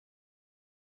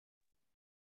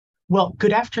Well,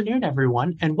 good afternoon,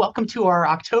 everyone, and welcome to our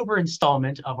October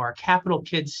installment of our Capital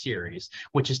Kids series,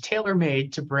 which is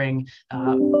tailor-made to bring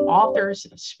authors,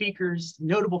 speakers,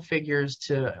 notable figures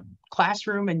to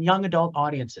classroom and young adult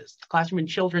audiences, classroom and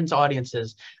children's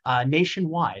audiences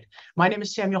nationwide. My name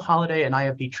is Samuel Holliday, and I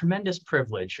have the tremendous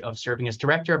privilege of serving as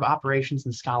Director of Operations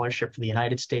and Scholarship for the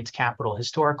United States Capitol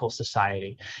Historical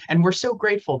Society. And we're so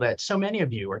grateful that so many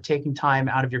of you are taking time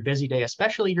out of your busy day,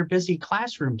 especially your busy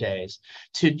classroom days,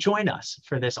 to join us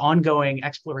for this ongoing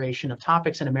exploration of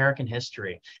topics in American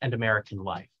history and American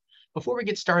life. Before we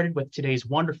get started with today's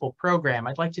wonderful program,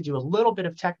 I'd like to do a little bit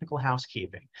of technical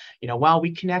housekeeping. While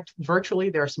we connect virtually,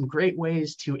 there are some great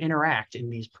ways to interact in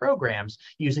these programs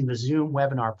using the Zoom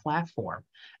webinar platform.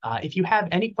 If you have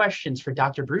any questions for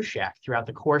Dr. Bruchac throughout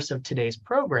the course of today's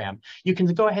program, you can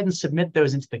go ahead and submit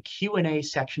those into the Q&A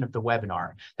section of the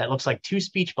webinar. That looks like two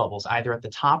speech bubbles, either at the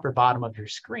top or bottom of your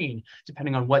screen,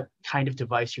 depending on what kind of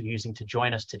device you're using to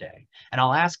join us today. And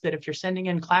I'll ask that if you're sending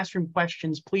in classroom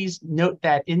questions, please note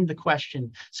that in the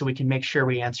question so we can make sure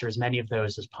we answer as many of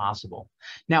those as possible.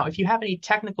 Now, if you have any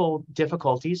technical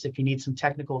difficulties, if you need some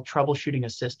technical troubleshooting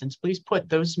assistance, please put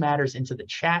those matters into the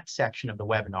chat section of the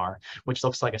webinar, which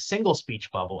looks like a single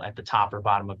speech bubble at the top or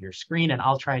bottom of your screen, and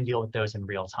I'll try and deal with those in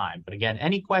real time. But again,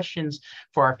 any questions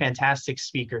for our fantastic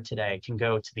speaker today can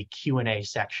go to the Q&A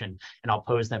section, and I'll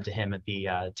pose them to him at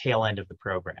the tail end of the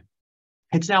program.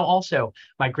 It's now also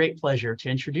my great pleasure to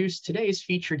introduce today's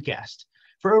featured guest.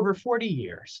 For over 40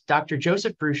 years, Dr.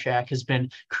 Joseph Bruchac has been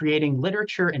creating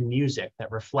literature and music that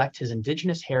reflect his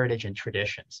indigenous heritage and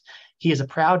traditions. He is a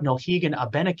proud Nulhegan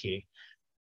Wabanaki,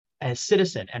 a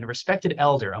citizen and a respected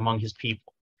elder among his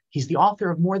people. He's the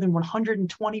author of more than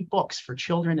 120 books for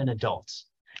children and adults.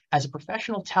 As a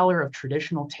professional teller of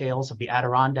traditional tales of the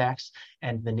Adirondacks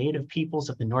and the native peoples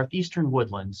of the northeastern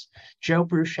woodlands, Joe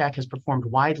Bruchac has performed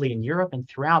widely in Europe and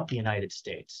throughout the United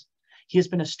States. He has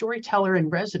been a storyteller in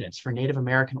residence for Native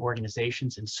American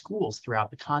organizations and schools throughout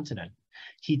the continent.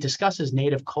 He discusses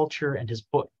Native culture and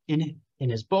in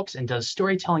his books and does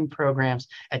storytelling programs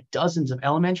at dozens of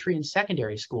elementary and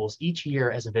secondary schools each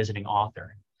year as a visiting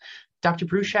author. Dr.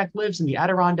 Bruchac lives in the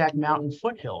Adirondack Mountain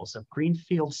foothills of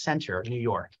Greenfield Center, New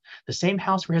York, the same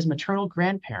house where his maternal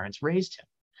grandparents raised him.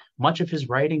 Much of his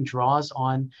writing draws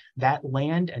on that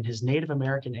land and his Native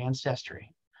American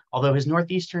ancestry. Although his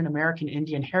Northeastern American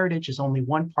Indian heritage is only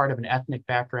one part of an ethnic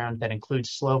background that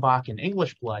includes Slovak and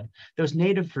English blood, those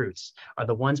native roots are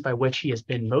the ones by which he has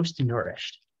been most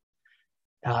nourished.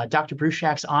 Dr.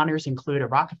 Bruchac's honors include a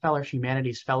Rockefeller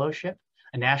Humanities Fellowship,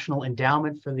 a National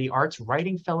Endowment for the Arts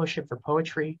Writing Fellowship for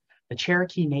Poetry, the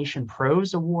Cherokee Nation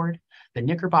Prose Award, the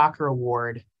Knickerbocker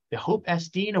Award, the Hope S.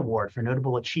 Dean Award for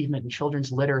Notable Achievement in Children's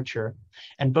Literature,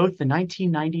 and both the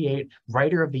 1998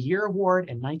 Writer of the Year Award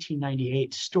and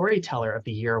 1998 Storyteller of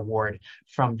the Year Award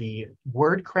from the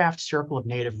Wordcraft Circle of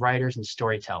Native Writers and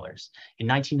Storytellers. In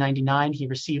 1999, he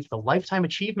received the Lifetime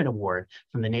Achievement Award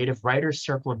from the Native Writers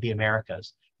Circle of the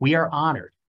Americas. We are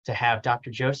honored to have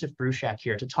Dr. Joseph Bruchac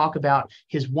here to talk about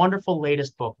his wonderful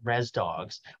latest book, Res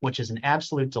Dogs, which is an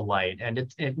absolute delight, and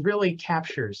it really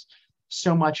captures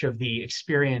so much of the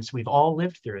experience we've all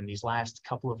lived through in these last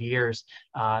couple of years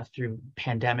through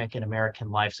pandemic and American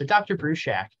life. So Dr.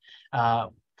 Bruchac,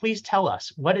 please tell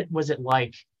us, was it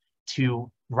like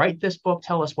to write this book?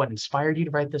 Tell us what inspired you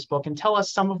to write this book, and tell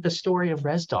us some of the story of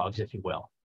Res Dogs, if you will.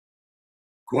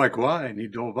 Kwai ni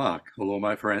Dovak. Hello,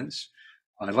 my friends.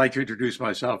 I'd like to introduce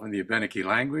myself in the Wabanaki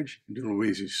language.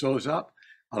 Louise Sozap,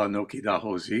 Alanoki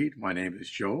Dahozid. My name is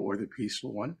Joe, or the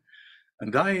Peaceful One.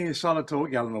 And I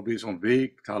Salato Galanobison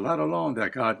Vik, Taladalon,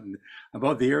 that garden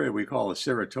above the area we call the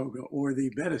Saratoga or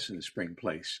the Medicine Spring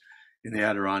Place in the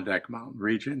Adirondack Mountain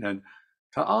region. And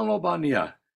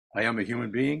Ta'alobania, I am a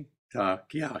human being, Ta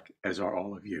Kiak, as are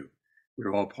all of you.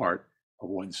 We're all part of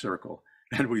one circle.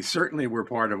 And we certainly were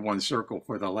part of one circle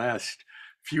for the last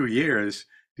few years,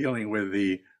 dealing with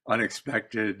the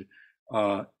unexpected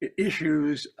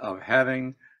issues of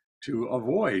having to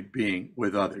avoid being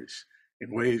with others in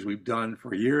ways we've done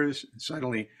for years, and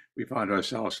suddenly we found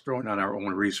ourselves thrown on our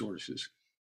own resources.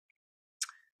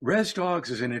 Res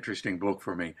Dogs is an interesting book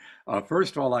for me.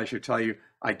 First of all, I should tell you,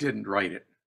 I didn't write it.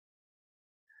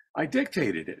 I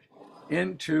dictated it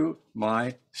into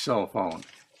my cell phone.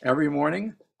 Every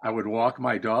morning, I would walk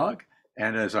my dog,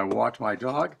 and as I walked my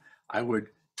dog, I would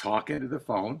talk into the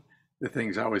phone the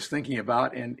things I was thinking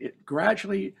about, and it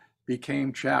gradually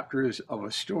became chapters of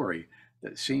a story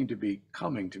that seemed to be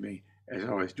coming to me as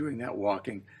I was doing that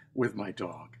walking with my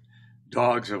dog.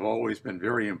 Dogs have always been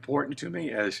very important to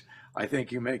me, as I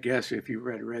think you may guess if you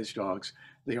read Res Dogs,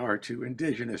 they are to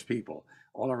indigenous people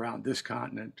all around this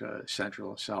continent,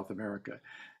 Central and South America.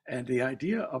 And the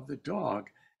idea of the dog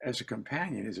as a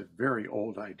companion is a very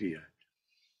old idea.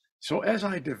 So as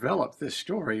I developed this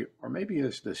story, or maybe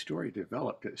as the story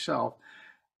developed itself,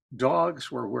 dogs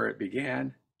were where it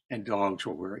began and dogs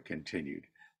were where it continued.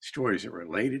 Stories that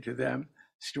related to them,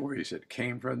 stories that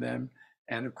came from them,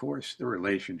 and of course, the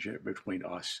relationship between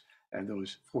us and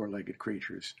those four-legged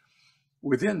creatures.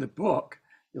 Within the book,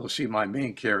 you'll see my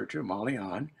main character,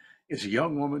 Malian, is a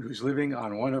young woman who's living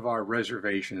on one of our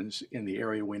reservations in the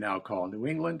area we now call New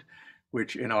England,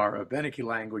 which in our Wabanaki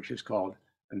language is called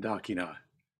Ndakina.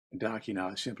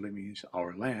 Ndakina simply means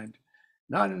our land,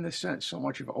 not in the sense so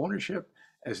much of ownership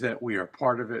as that we are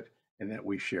part of it and that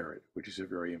we share it, which is a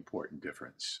very important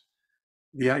difference.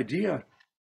 The idea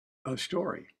of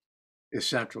story is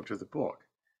central to the book.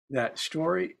 That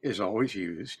story is always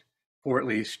used for at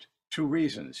least two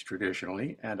reasons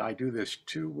traditionally, and I do this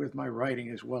too with my writing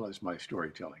as well as my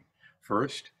storytelling.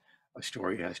 First, a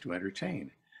story has to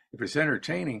entertain. If it's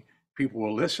entertaining, people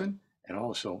will listen, and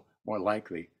also more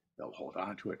likely they'll hold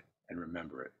on to it and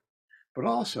remember it. But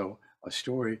also, a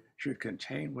story should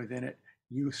contain within it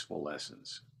useful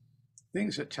lessons,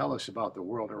 things that tell us about the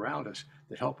world around us,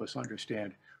 that help us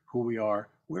understand who we are,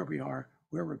 where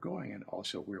we're going, and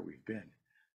also where we've been.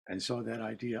 And so that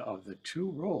idea of the two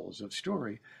roles of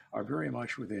story are very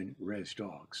much within Res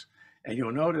Dogs. And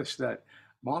you'll notice that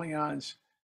Malian's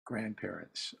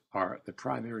grandparents are the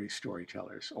primary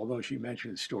storytellers. Although she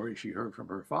mentions stories she heard from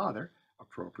her father,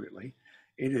 appropriately,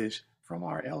 it is from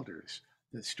our elders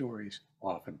that stories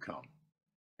often come.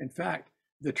 In fact,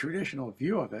 the traditional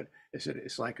view of it is that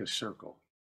it's like a circle.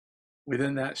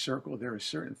 Within that circle, there are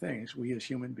certain things we as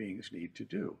human beings need to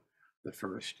do. The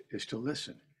first is to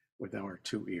listen with our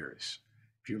two ears.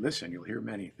 If you listen, you'll hear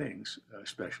many things,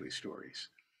 especially stories.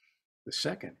 The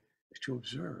second is to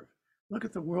observe. Look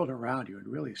at the world around you and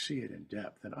really see it in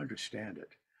depth and understand it.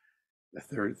 The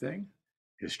third thing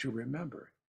is to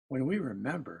remember. When we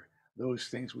remember those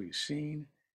things we've seen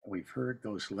and we've heard,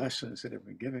 those lessons that have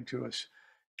been given to us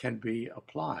can be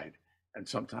applied. And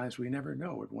sometimes we never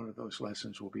know when one of those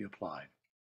lessons will be applied.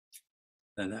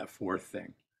 And that fourth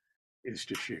thing is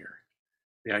to share.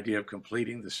 The idea of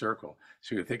completing the circle.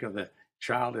 So you think of the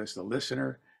child as the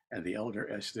listener and the elder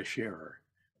as the sharer.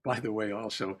 By the way,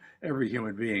 also, every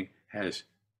human being has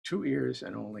two ears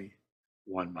and only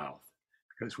one mouth,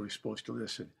 because we're supposed to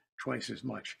listen twice as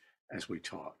much as we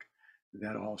talk.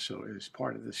 That also is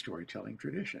part of the storytelling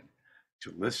tradition.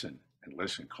 To listen and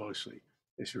listen closely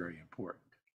is very important.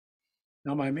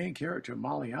 Now, my main character,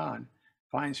 Malian,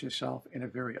 finds herself in a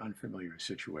very unfamiliar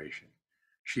situation.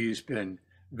 She's been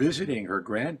visiting her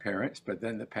grandparents, but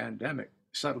then the pandemic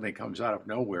suddenly comes out of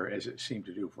nowhere, as it seemed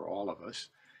to do for all of us.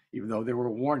 Even though there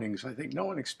were warnings, I think no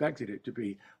one expected it to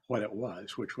be what it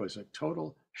was, which was a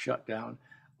total shutdown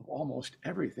of almost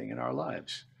everything in our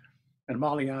lives. And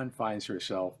Malian finds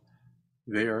herself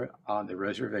there on the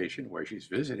reservation where she's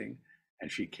visiting, and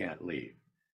she can't leave.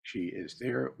 She is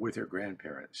there with her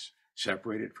grandparents,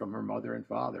 separated from her mother and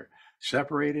father,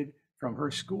 separated from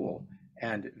her school.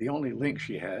 And the only link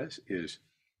she has is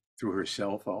through her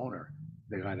cell phone, or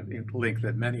the kind of link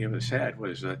that many of us had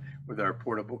was with our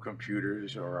portable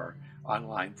computers or our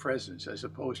online presence, as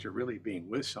opposed to really being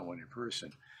with someone in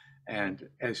person. And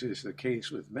as is the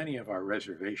case with many of our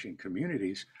reservation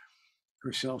communities,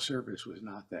 her cell service was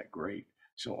not that great.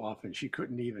 So often she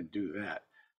couldn't even do that.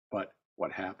 But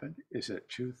what happened is that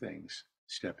two things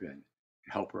step in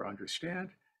to help her understand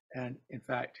and, in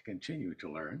fact, to continue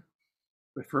to learn.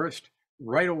 But first,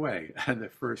 right away on the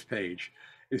first page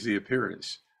is the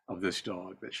appearance of this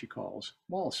dog that she calls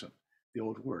Malsum, the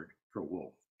old word for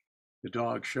wolf. The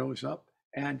dog shows up,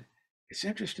 and it's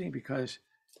interesting because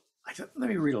let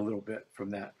me read a little bit from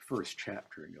that first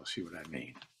chapter and you'll see what I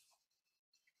mean.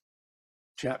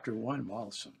 Chapter 1,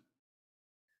 Malsum.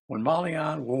 When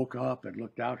Malian woke up and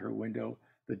looked out her window,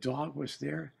 the dog was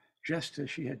there just as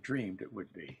she had dreamed it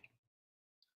would be.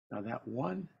 Now that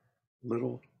one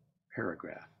little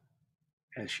paragraph,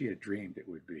 as she had dreamed it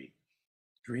would be.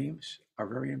 Dreams are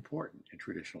very important in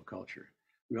traditional culture.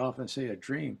 We often say a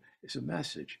dream is a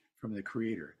message from the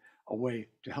Creator, a way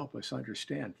to help us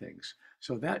understand things.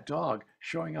 So that dog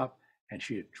showing up and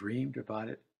she had dreamed about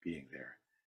it being there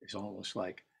is almost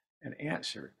like an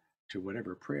answer to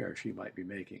whatever prayer she might be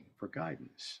making for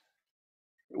guidance.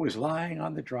 It was lying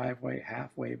on the driveway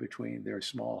halfway between their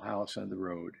small house and the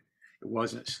road. It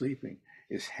wasn't sleeping.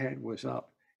 Its head was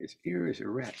up, its ears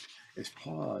erect, its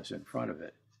paws in front of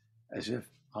it, as if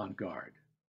on guard.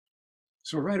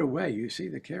 So right away, you see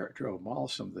the character of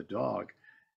Malsum, the dog,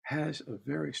 has a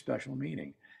very special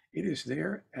meaning. It is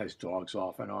there, as dogs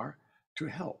often are, to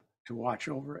help, to watch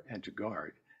over, and to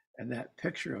guard. And that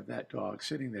picture of that dog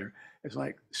sitting there is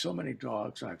like so many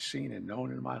dogs I've seen and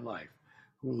known in my life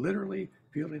who literally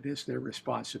feel it is their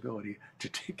responsibility to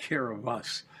take care of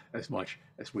us as much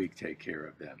as we take care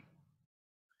of them.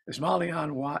 As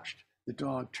Malian watched, the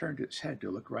dog turned its head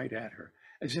to look right at her,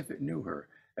 as if it knew her,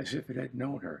 as if it had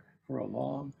known her for a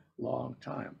long, long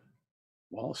time.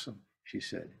 Malsum, she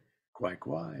said, Kwai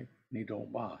kwai, ni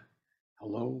don't ba.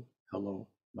 Hello, hello,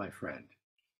 my friend.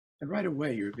 And right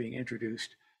away, you're being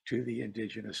introduced to the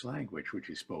indigenous language, which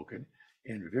is spoken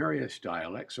in various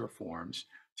dialects or forms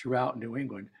throughout New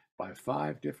England by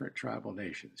 5 different tribal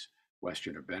nations: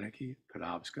 Western Wabanaki,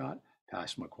 Penobscot,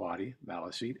 Passamaquoddy,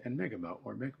 Maliseet, and Mi'kmaq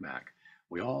or Micmac.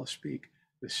 We all speak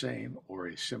the same or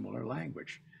a similar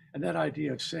language. And that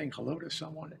idea of saying hello to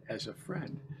someone as a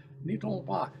friend,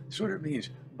 Nidonba, sort of means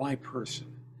my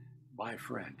person, my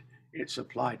friend. It's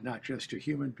applied not just to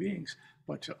human beings,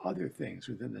 but to other things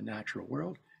within the natural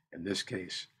world, in this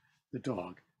case, the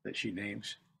dog that she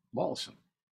names Malsum.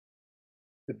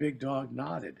 The big dog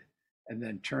nodded and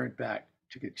then turned back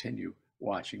to continue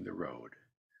watching the road.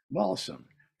 Malsum,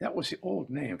 that was the old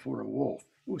name for a wolf.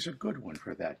 It was a good one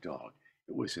for that dog.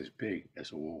 It was as big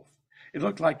as a wolf. It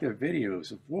looked like the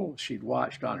videos of wolves she'd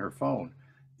watched on her phone.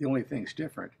 The only things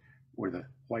different were the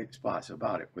white spots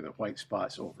about it, with the white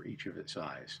spots over each of its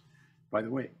eyes. By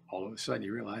the way, all of a sudden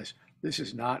you realize this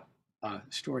is not a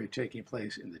story taking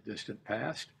place in the distant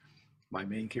past. My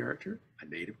main character, a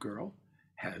native girl,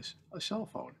 has a cell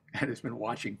phone and has been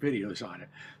watching videos on it.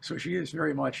 So she is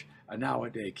very much a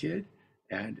nowadays kid.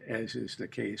 And as is the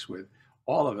case with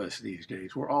all of us these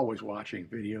days, we're always watching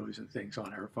videos and things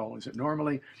on our phones that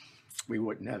normally we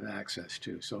wouldn't have access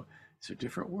to. So it's a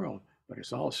different world, but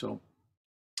it's also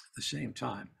at the same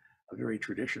time a very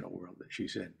traditional world that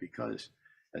she's in, because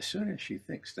as soon as she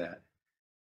thinks that,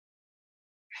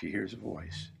 she hears a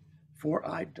voice.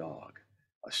 Four-eyed dog,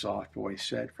 a soft voice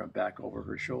said from back over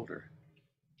her shoulder.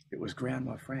 It was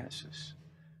Grandma Frances.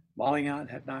 Malian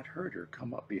had not heard her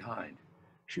come up behind.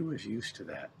 She was used to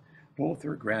that. Both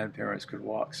her grandparents could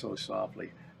walk so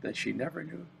softly that she never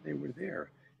knew they were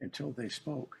there until they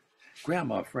spoke.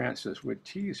 Grandma Frances would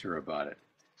tease her about it.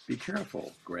 Be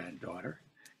careful, granddaughter.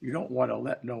 You don't want to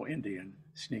let no Indian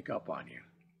sneak up on you.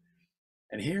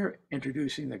 And here,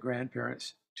 introducing the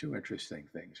grandparents, 2 interesting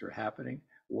things are happening.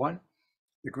 One,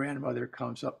 the grandmother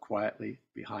comes up quietly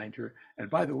behind her. And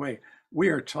by the way, we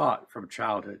are taught from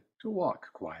childhood to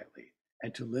walk quietly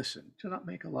and to listen, to not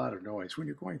make a lot of noise. When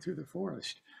you're going through the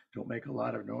forest, don't make a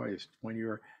lot of noise. When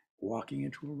you're walking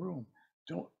into a room,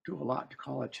 don't do a lot to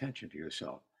call attention to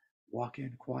yourself. Walk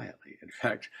in quietly. In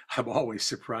fact, I'm always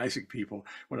surprising people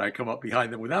when I come up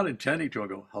behind them without intending to. I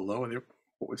go, hello, and they're,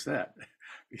 what was that?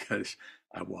 Because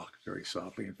I walk very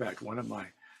softly. In fact, one of my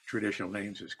traditional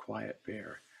names is Quiet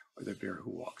Bear, or the bear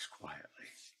who walks quietly.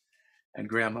 And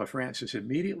Grandma Frances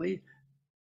immediately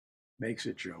makes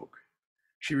a joke.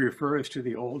 She refers to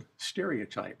the old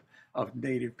stereotype of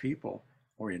Native people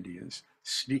or Indians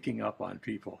sneaking up on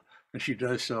people, and she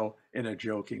does so in a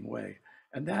joking way.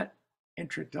 And that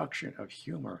introduction of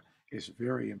humor is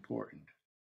very important.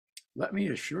 Let me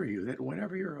assure you that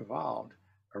whenever you're involved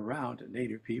around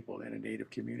Native people in a Native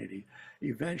community,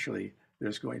 eventually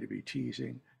there's going to be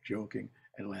teasing, joking,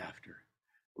 and laughter.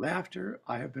 Laughter,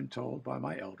 I have been told by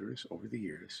my elders over the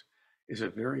years, is a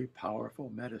very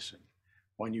powerful medicine.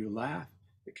 When you laugh,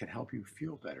 it can help you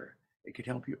feel better. It can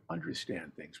help you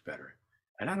understand things better.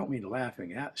 And I don't mean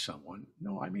laughing at someone.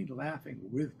 No, I mean laughing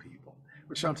with people,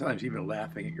 or sometimes even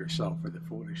laughing at yourself for the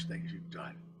foolish things you've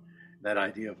done. That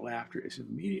idea of laughter is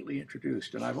immediately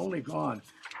introduced. And I've only gone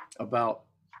about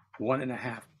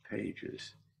 1.5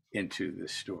 pages into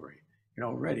this story. And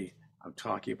already I'm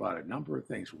talking about a number of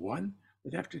things. One,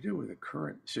 that have to do with the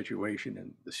current situation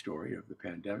and the story of the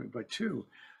pandemic, but 2,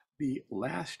 the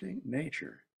lasting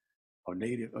nature of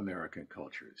Native American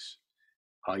cultures.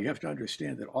 You have to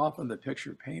understand that often the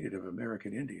picture painted of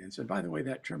American Indians, and by the way,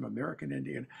 that term American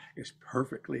Indian is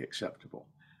perfectly acceptable.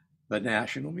 The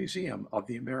National Museum of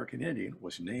the American Indian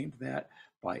was named that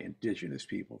by indigenous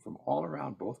people from all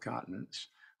around both continents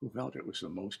who felt it was the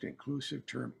most inclusive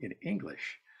term in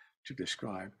English to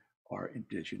describe our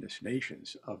indigenous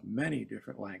nations of many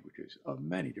different languages, of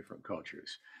many different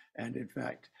cultures. And in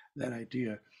fact, that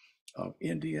idea of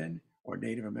Indian or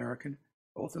Native American,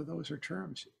 both of those are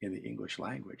terms in the English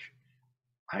language.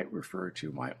 I refer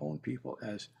to my own people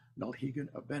as Nulhegan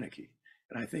Wabanaki.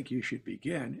 And I think you should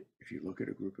begin, if you look at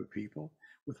a group of people,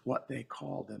 with what they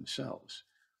call themselves.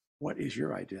 What is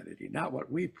your identity? Not what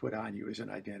we put on you as an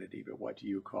identity, but what do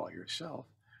you call yourself?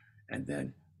 And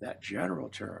then that general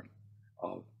term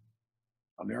of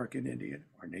American Indian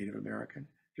or Native American,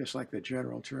 just like the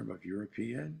general term of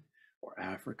European or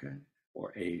African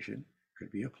or Asian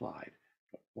could be applied.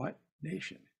 But what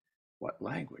nation, what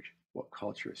language, what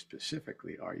culture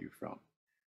specifically are you from?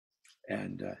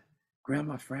 And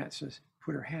Grandma Frances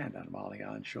put her hand on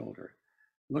Malian's shoulder.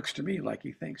 Looks to me like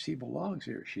he thinks he belongs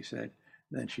here, she said.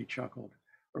 Then she chuckled.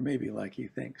 Or maybe like he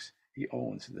thinks he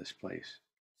owns this place.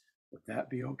 Would that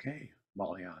be okay?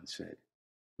 Malian said.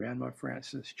 Grandma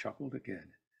Frances chuckled again.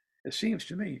 It seems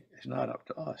to me it's not up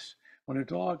to us. When a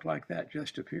dog like that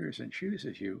just appears and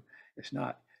chooses you, it's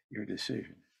not your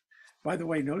decision. By the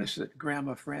way, notice that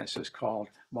Grandma Frances called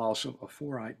Malsum a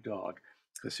four-eyed dog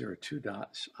because there are two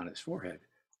dots on its forehead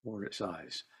over its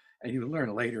eyes. And you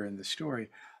learn later in the story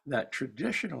that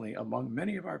traditionally among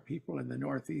many of our people in the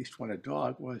Northeast, when a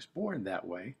dog was born that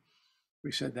way,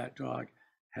 we said that dog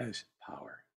has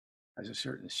power, has a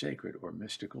certain sacred or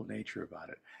mystical nature about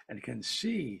it, and can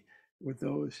see with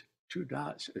those two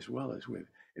dots as well as with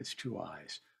its two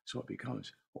eyes. So it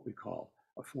becomes what we call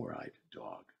a four-eyed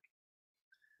dog.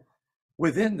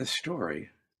 Within the story,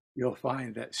 you'll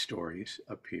find that stories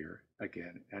appear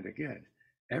again and again.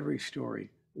 Every story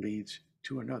leads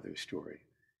to another story.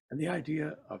 And the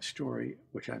idea of story,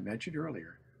 which I mentioned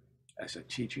earlier, as a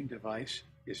teaching device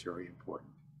is very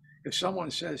important. If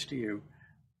someone says to you,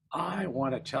 I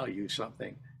want to tell you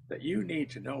something that you need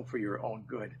to know for your own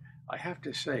good, I have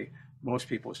to say, most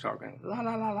people start going, la,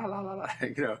 la, la, la, la, la,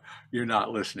 la. You're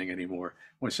not listening anymore.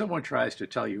 When someone tries to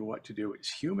tell you what to do,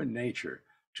 it's human nature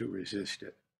to resist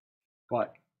it.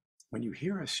 But when you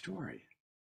hear a story,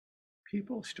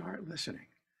 people start listening.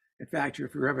 In fact,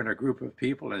 if you're ever in a group of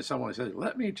people and someone says,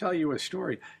 let me tell you a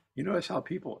story, you notice how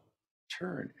people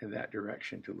turn in that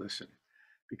direction to listen,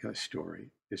 because story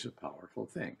is a powerful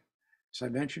thing. As I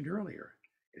mentioned earlier,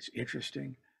 it's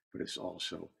interesting, but it's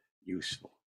also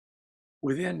useful.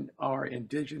 Within our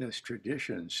indigenous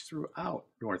traditions throughout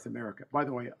North America, by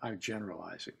the way, I'm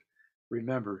generalizing.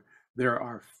 Remember, there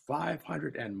are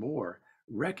 500 and more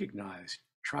recognized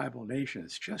tribal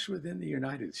nations just within the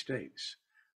United States,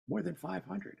 more than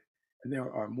 500. And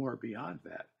there are more beyond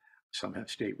that. Some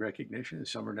have state recognition,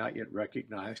 some are not yet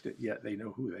recognized, yet they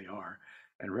know who they are.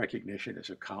 And recognition is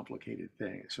a complicated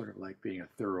thing. It's sort of like being a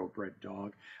thoroughbred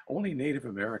dog. Only Native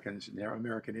Americans and their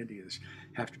American Indians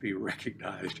have to be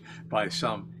recognized by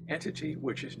some entity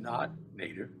which is not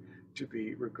Native to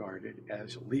be regarded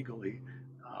as legally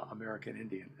American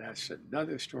Indian. That's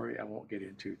another story I won't get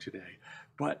into today.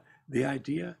 But the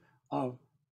idea of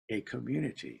a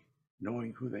community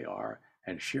knowing who they are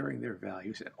and sharing their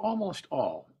values, and almost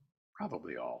all,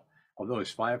 probably all, of those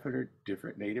 500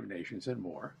 different Native nations and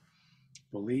more,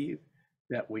 believe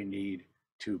that we need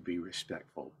to be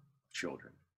respectful of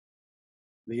children.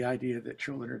 The idea that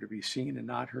children are to be seen and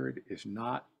not heard is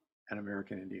not an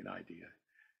American Indian idea.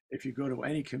 If you go to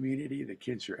any community, the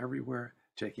kids are everywhere,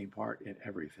 taking part in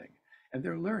everything. And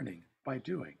they're learning by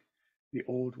doing. The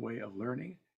old way of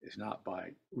learning is not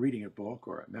by reading a book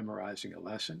or memorizing a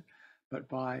lesson, but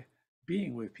by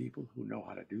being with people who know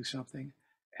how to do something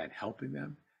and helping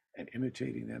them and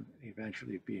imitating them and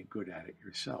eventually being good at it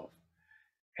yourself.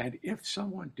 And if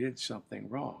someone did something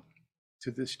wrong,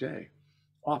 to this day,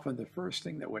 often the first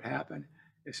thing that would happen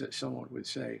is that someone would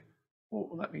say, oh,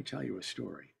 let me tell you a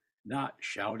story, not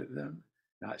shout at them,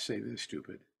 not say they're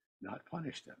stupid, not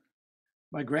punish them.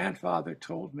 My grandfather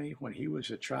told me when he was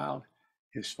a child,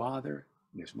 his father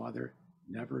and his mother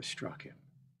never struck him.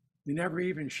 They never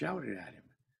even shouted at him.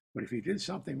 But if he did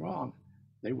something wrong,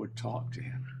 they would talk to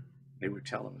him. They would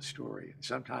tell him a story. And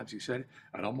sometimes he said,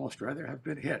 I'd almost rather have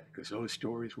been hit, because those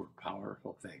stories were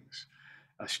powerful things.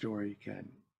 A story can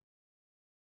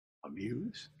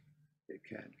amuse, it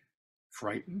can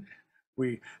frighten.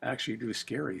 We actually do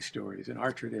scary stories in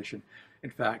our tradition. In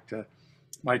fact,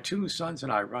 my two sons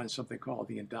and I run something called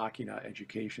the Indokina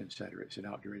Education Center. It's an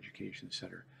outdoor education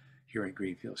center here in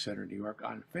Greenfield Center, New York,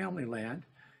 on family land.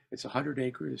 It's 100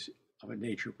 acres of a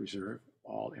nature preserve,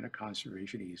 all in a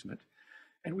conservation easement.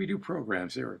 And we do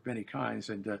programs there of many kinds.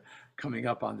 And coming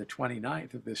up on the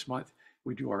 29th of this month,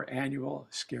 we do our annual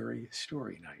Scary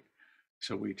Story Night.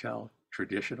 So we tell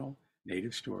traditional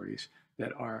Native stories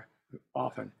that are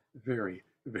often very,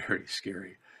 very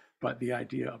scary. But the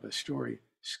idea of a story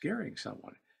scaring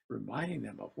someone, reminding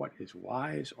them of what is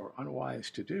wise or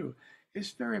unwise to do,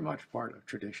 is very much part of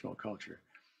traditional culture.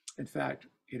 In fact,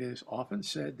 it is often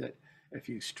said that if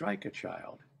you strike a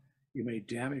child, you may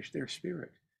damage their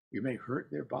spirit. You may hurt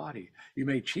their body. You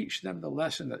may teach them the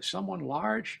lesson that someone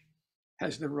large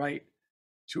has the right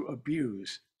to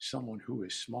abuse someone who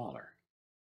is smaller.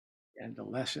 And the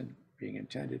lesson being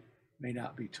intended may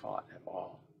not be taught at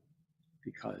all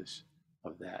because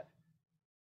of that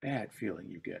bad feeling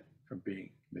you get from being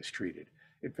mistreated.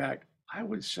 In fact, I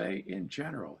would say in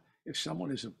general, if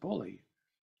someone is a bully,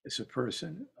 it's a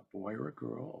person, a boy or a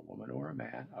girl, a woman or a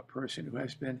man, a person who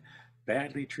has been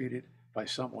badly treated by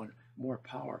someone more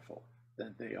powerful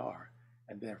than they are,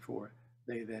 and therefore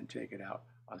they then take it out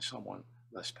on someone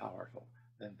less powerful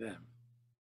than them.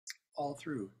 All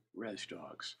through res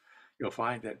dogs, you'll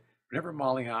find that whenever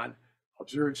Malian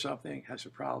observes something, has a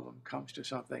problem, comes to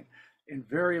something,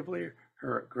 invariably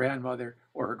her grandmother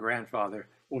or her grandfather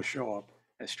will show up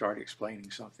and start explaining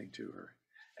something to her.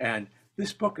 And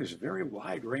this book is very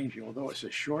wide ranging, although it's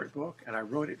a short book and I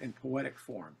wrote it in poetic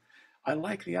form. I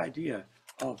like the idea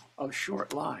of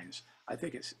short lines. I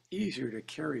think it's easier to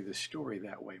carry the story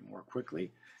that way more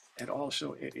quickly. And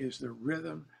also, it is the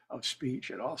rhythm of speech.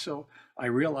 And also, I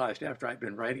realized after I'd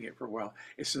been writing it for a while,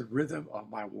 it's the rhythm of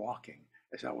my walking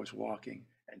as I was walking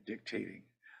and dictating.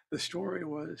 The story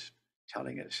was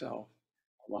telling itself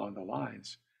along the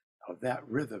lines of that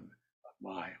rhythm of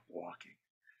my walking.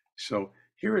 So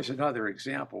here is another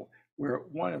example where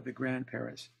one of the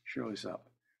grandparents shows up.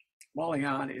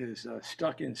 Malian is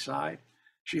stuck inside.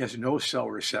 She has no cell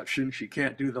reception. She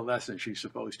can't do the lesson she's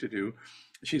supposed to do.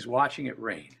 She's watching it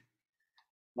rain.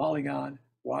 Malian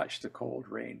watched the cold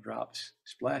raindrops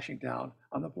splashing down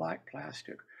on the black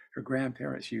plastic her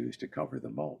grandparents used to cover the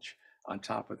mulch on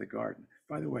top of the garden.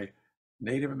 By the way,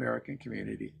 Native American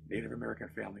community, Native American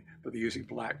family, but they're using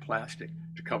black plastic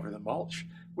to cover the mulch,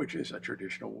 which is a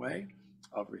traditional way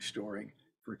of restoring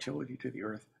fertility to the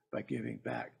earth by giving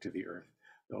back to the earth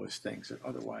those things that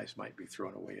otherwise might be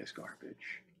thrown away as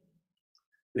garbage.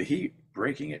 The heat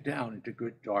breaking it down into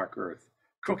good dark earth,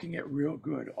 cooking it real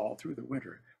good all through the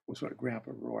winter was what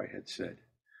Grandpa Roy had said.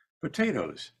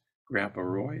 Potatoes, Grandpa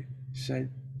Roy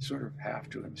said, sort of half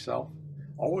to himself,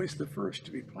 always the first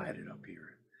to be planted up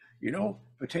here. You know,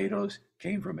 potatoes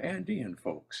came from Andean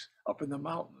folks up in the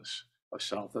mountains of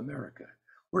South America,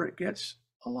 where it gets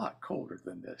a lot colder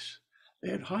than this. They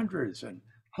had hundreds and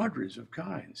hundreds of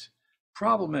kinds.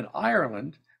 Problem in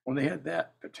Ireland, when they had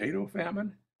that potato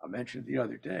famine I mentioned the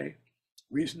other day,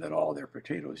 reason that all their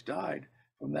potatoes died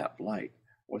from that blight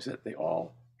was that they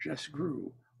all just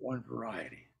grew one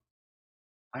variety.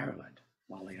 Ireland,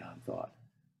 Malian thought.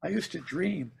 I used to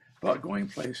dream about going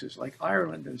places like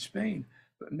Ireland and Spain,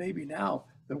 but maybe now,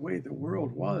 the way the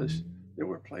world was, there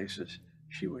were places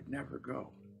she would never go.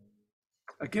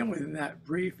 Again, within that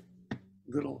brief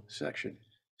little section,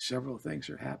 several things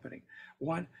are happening.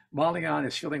 One, Malian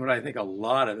is feeling what I think a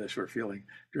lot of us were feeling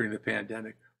during the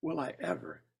pandemic. Will I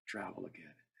ever travel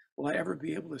again? Will I ever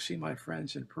be able to see my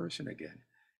friends in person again?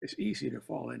 It's easy to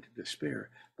fall into despair,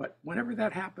 but whenever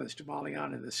that happens to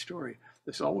Malian in this story,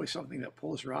 there's always something that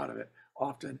pulls her out of it,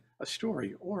 often a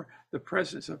story or the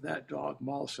presence of that dog,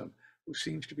 Malsum, who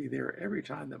seems to be there every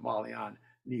time that Malian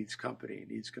needs company,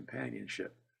 needs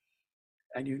companionship.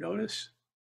 And you notice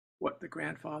what the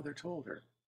grandfather told her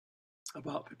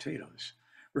about potatoes,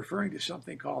 referring to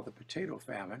something called the potato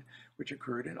famine, which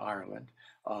occurred in Ireland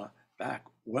back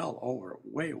way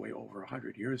over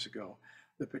 100 years ago.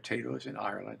 The potatoes in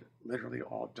Ireland literally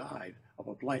all died of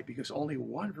a blight because only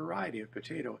one variety of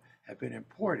potato had been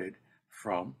imported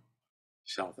from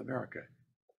South America.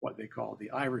 What they called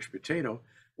the Irish potato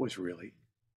was really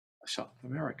a South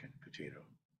American potato.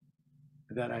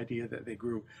 That idea that they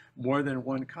grew more than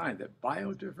one kind, that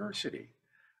biodiversity,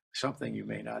 something you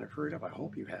may not have heard of, I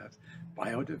hope you have.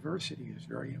 Biodiversity is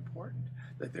very important,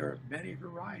 that there are many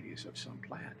varieties of some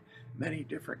plant, many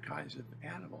different kinds of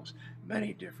animals,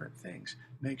 many different things.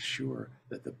 Make sure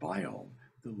that the biome,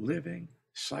 the living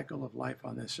cycle of life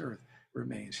on this earth,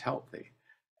 remains healthy.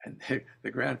 And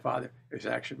the grandfather is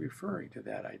actually referring to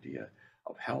that idea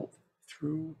of health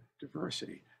through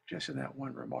diversity, just in that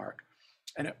one remark.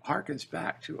 And it harkens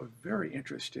back to a very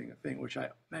interesting thing, which I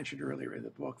mentioned earlier in the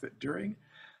book, that during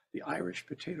the Irish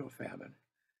potato famine,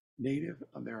 Native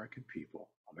American people,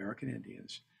 American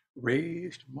Indians,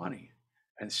 raised money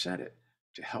and sent it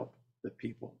to help the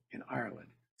people in Ireland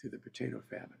through the potato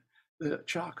famine. The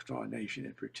Choctaw Nation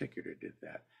in particular did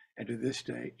that. And to this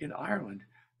day, in Ireland,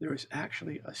 there is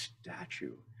actually a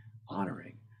statue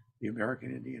honoring the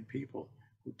American Indian people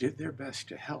who did their best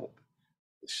to help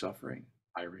the suffering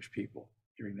Irish people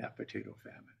during that potato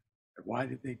famine. And why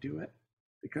did they do it?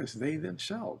 Because they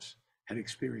themselves had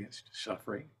experienced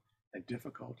suffering and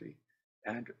difficulty.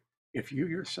 And if you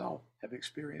yourself have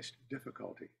experienced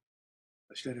difficulty,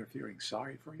 instead of feeling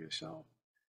sorry for yourself,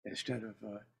 instead of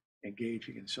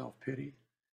engaging in self-pity,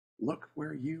 look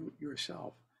where you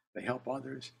yourself may help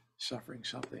others suffering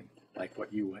something like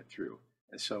what you went through.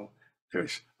 And so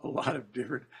there's a lot of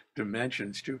different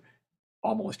dimensions to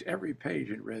almost every page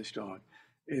in Res Dog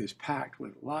is packed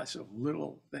with lots of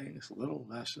little things, little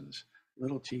lessons,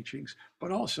 little teachings,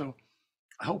 but also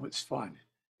I hope it's fun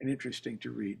and interesting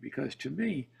to read, because to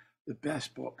me, the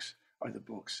best books are the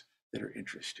books that are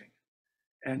interesting.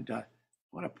 And I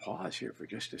want to pause here for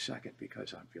just a second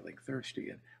because I'm feeling thirsty.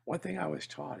 And one thing I was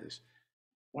taught is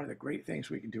one of the great things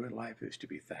we can do in life is to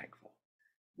be thankful.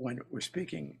 When we're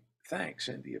speaking thanks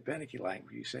in the Wabanaki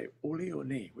language, you say "Oli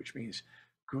oni," which means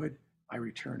 "good, I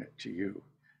return it to you."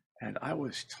 And I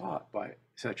was taught by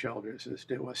such elders as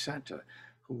Dewa Santa,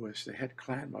 who was the head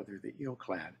clan mother of the Eel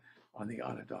clan on the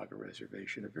Onondaga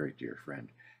reservation, a very dear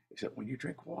friend, is that when you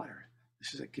drink water,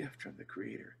 this is a gift from the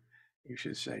Creator. You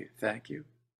should say, "Thank you.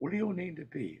 Uli oni to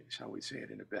be," is how we say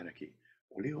it in Wabanaki.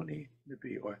 Uli oni to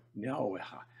be, or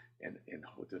Niaoeha in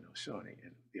Haudenosaunee,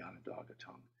 in the Onondaga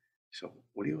tongue. So,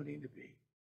 uli oni to be.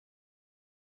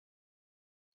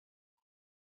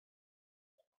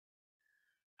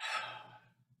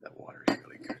 That water is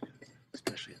really good,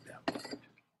 especially at that moment.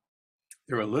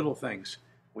 There are little things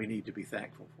we need to be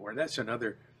thankful for. And that's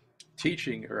another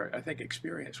teaching, or I think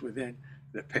experience within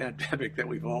the pandemic that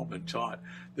we've all been taught.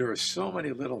 There are so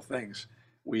many little things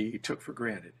we took for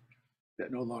granted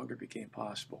that no longer became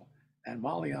possible. And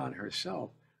Malian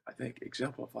herself, I think,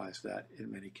 exemplifies that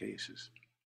in many cases.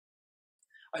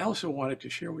 I also wanted to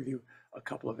share with you a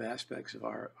couple of aspects of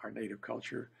our native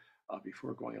culture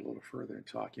before going a little further and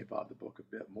talking about the book a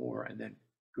bit more, and then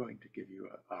going to give you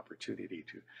an opportunity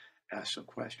to ask some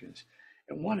questions.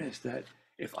 And one is that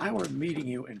if I were meeting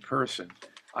you in person,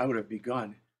 I would have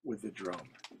begun with the drum,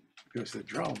 because the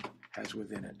drum has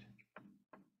within it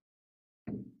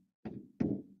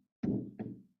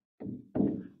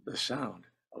the sound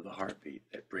of the heartbeat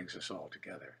that brings us all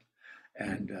together.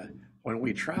 And when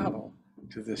we travel,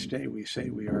 to this day, we say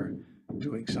we are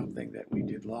doing something that we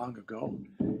did long ago.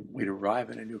 We'd arrive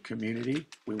in a new community.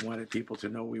 We wanted people to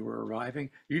know we were arriving.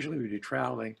 Usually we'd be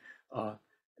traveling.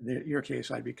 In your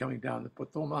case, I'd be coming down the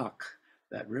Potomac,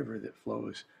 that river that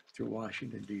flows through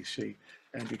Washington, D.C.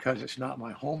 And because it's not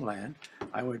my homeland,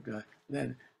 I would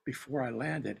then, before I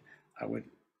landed, I would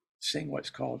sing what's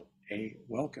called a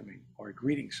welcoming or a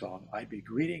greeting song. I'd be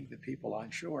greeting the people on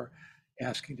shore,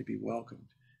 asking to be welcomed.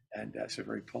 And that's a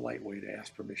very polite way to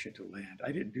ask permission to land.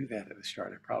 I didn't do that at the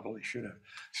start. I probably should have.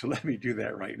 So let me do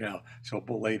that right now. So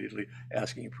belatedly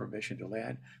asking permission to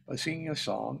land by singing a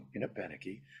song in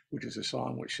Wabanaki, which is a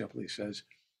song which simply says,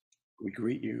 "We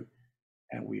greet you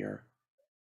and we are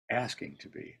asking to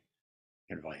be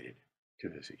invited to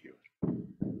visit you."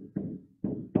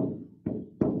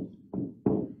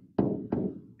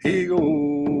 Higo,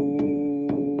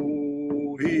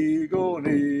 higo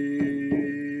ni.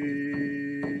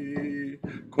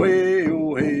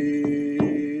 Quail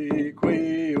hey,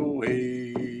 quail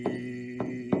hey,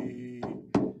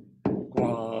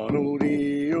 guano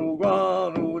dio,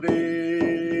 guano de,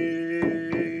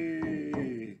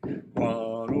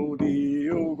 guano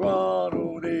dio,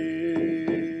 guano de,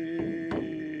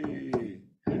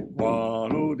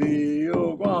 guano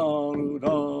dio, guano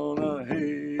dana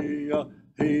hey,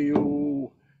 hey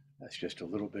oh. That's just a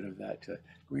little bit of that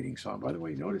greeting song. By the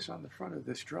way, notice on the front of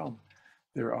this drum,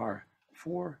 there are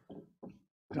 4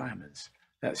 diamonds.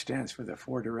 That stands for the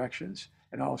 4 directions,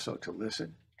 and also to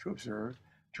listen, to observe,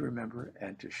 to remember,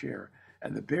 and to share.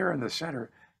 And the bear in the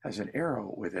center has an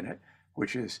arrow within it,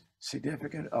 which is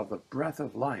significant of the breath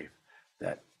of life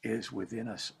that is within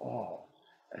us all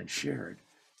and shared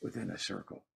within a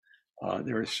circle.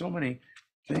 There are so many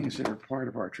things that are part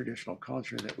of our traditional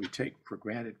culture that we take for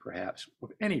granted, perhaps,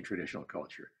 with any traditional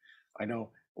culture. I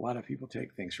know a lot of people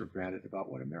take things for granted about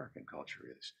what American culture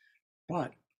is.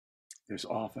 But there's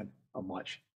often a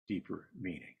much deeper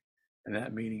meaning. And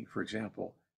that meaning, for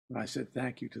example, when I said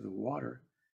thank you to the water,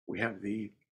 we have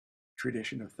the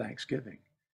tradition of Thanksgiving.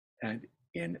 And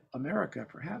in America,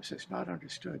 perhaps it's not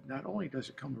understood. Not only does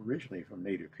it come originally from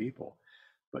Native people,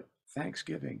 but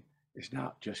Thanksgiving is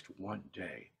not just one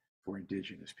day for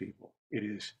Indigenous people. It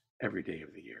is every day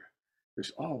of the year.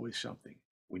 There's always something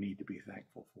we need to be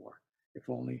thankful for, if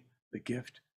only the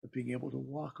gift of being able to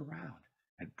walk around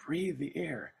and breathe the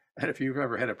air. And if you've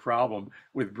ever had a problem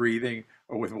with breathing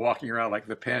or with walking around like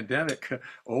the pandemic,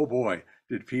 oh boy,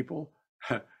 did people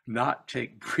not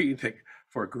take breathing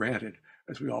for granted,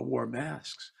 as we all wore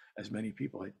masks, as many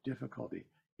people had difficulty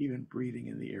even breathing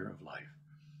in the air of life.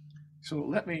 So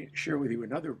let me share with you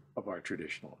another of our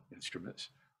traditional instruments.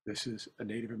 This is a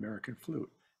Native American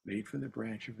flute made from the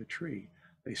branch of a tree.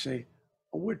 They say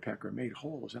a woodpecker made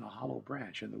holes in a hollow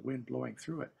branch, and the wind blowing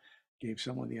through it gave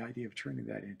someone the idea of turning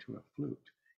that into a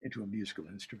flute, into a musical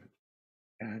instrument.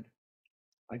 And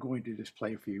I'm going to just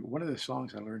play for you one of the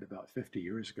songs I learned about 50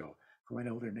 years ago from an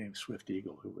elder named Swift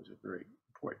Eagle, who was a very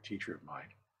important teacher of mine.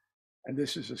 And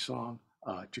this is a song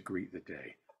to greet the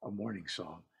day, a morning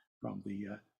song from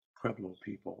the Pueblo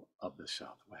people of the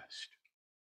Southwest.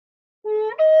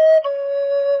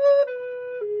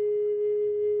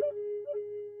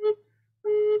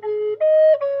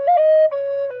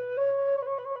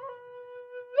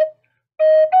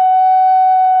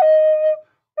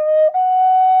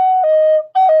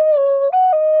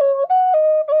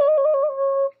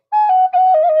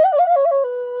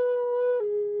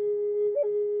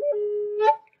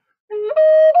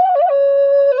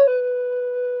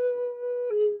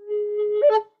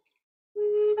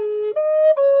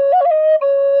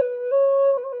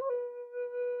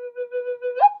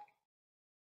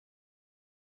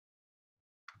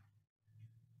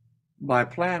 My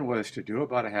plan was to do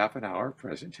about a half an hour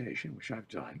presentation, which I've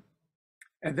done,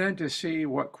 and then to see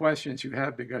what questions you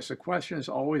have, because the questions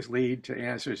always lead to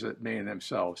answers that may in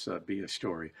themselves be a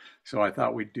story. So I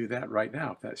thought we'd do that right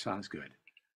now, if that sounds good.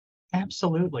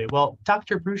 Absolutely. Well,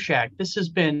 Dr. Bruchac, this has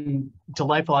been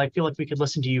delightful. I feel like we could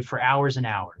listen to you for hours and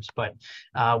hours, but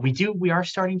we are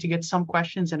starting to get some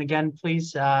questions. And again,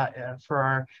 please,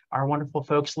 for our wonderful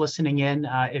folks listening in,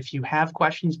 if you have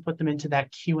questions, put them into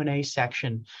that Q&A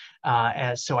section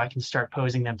so I can start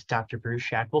posing them to Dr.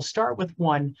 Bruchac. We'll start with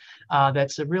one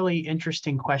that's a really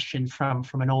interesting question from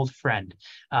an old friend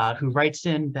who writes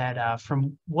in that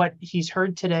from what he's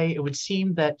heard today, it would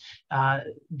seem that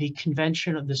the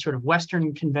convention of the sort of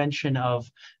Western convention of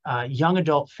young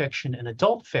adult fiction and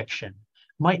adult fiction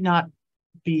might not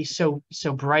be so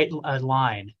bright a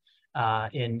line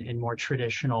in more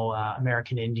traditional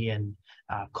American Indian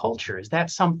culture. Is that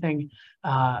something?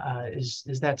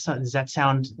 Does that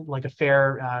sound like a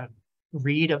fair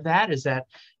read of that? Is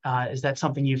that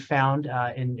something you've found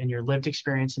in your lived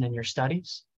experience and in your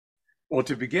studies? Well,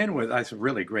 to begin with, that's a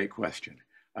really great question.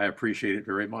 I appreciate it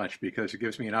very much because it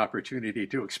gives me an opportunity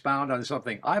to expound on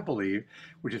something I believe,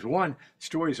 which is one,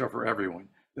 stories are for everyone.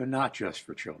 They're not just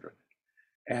for children.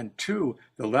 And two,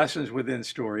 the lessons within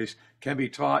stories can be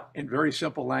taught in very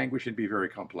simple language and be very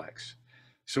complex.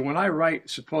 So when I write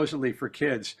supposedly for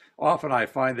kids, often I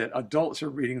find that adults are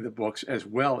reading the books as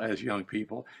well as young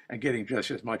people and getting just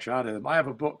as much out of them. I have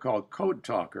a book called Code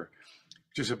Talker,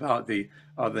 which is about the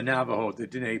Navajo, the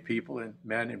Dene people and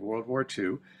men in World War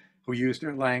II, who used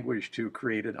their language to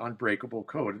create an unbreakable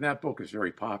code. And that book is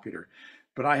very popular.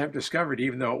 But I have discovered,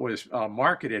 even though it was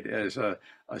marketed as a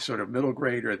sort of middle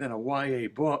grade or then a YA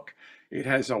book, it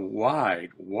has a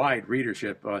wide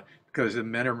readership because the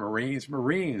men are Marines.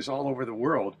 Marines all over the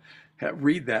world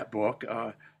read that book.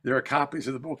 There are copies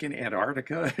of the book in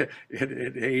Antarctica,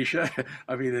 in Asia.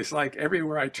 I mean, it's like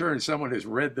everywhere I turn, someone has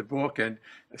read the book and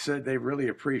said they really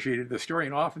appreciated the story.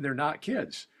 And often they're not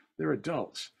kids, they're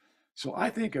adults. So I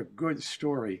think a good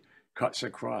story cuts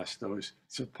across those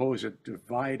supposed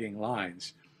dividing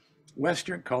lines.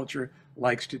 Western culture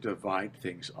likes to divide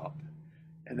things up.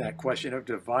 And that question of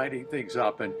dividing things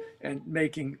up and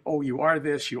making, oh, you are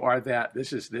this, you are that,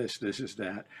 this is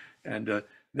that. And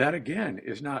that, again,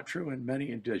 is not true in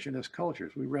many indigenous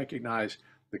cultures. We recognize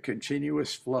the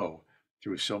continuous flow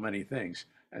through so many things.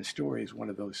 And story is one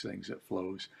of those things that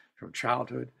flows from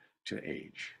childhood to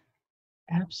age.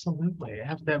 Absolutely.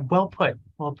 Well put.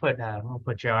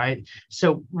 Joe.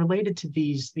 So related to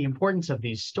the importance of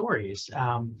these stories,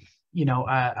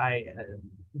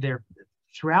 they're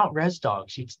throughout Res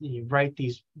Dogs, you write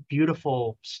these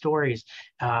beautiful stories,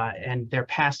 and they're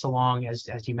passed along,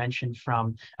 as you mentioned,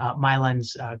 from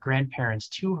Malian's grandparents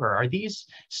to her. Are these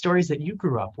stories that you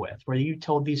grew up with? Were you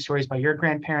told these stories by your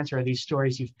grandparents, or are these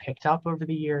stories you've picked up over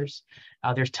the years?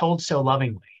 They're told so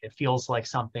lovingly. It feels like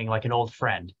something like an old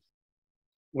friend.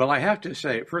 Well, I have to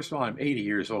say, first of all, I'm 80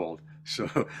 years old.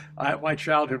 So my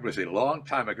childhood was a long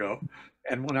time ago.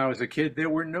 And when I was a kid, there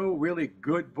were no really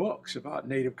good books about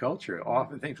Native culture.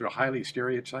 Often things were highly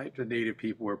stereotyped and Native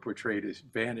people were portrayed as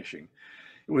vanishing.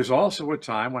 It was also a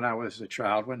time when I was a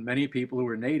child when many people who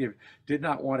were Native did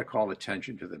not want to call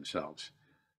attention to themselves.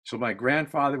 So my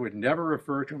grandfather would never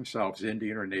refer to himself as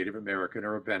Indian or Native American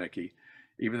or Wabanaki,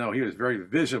 even though he was very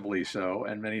visibly so,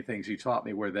 and many things he taught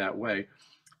me were that way.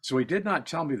 So he did not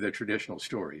tell me the traditional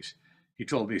stories. He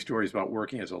told me stories about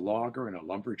working as a logger and a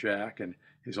lumberjack and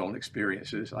his own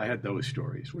experiences. I had those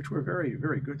stories, which were very,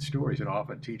 very good stories and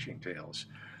often teaching tales.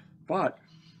 But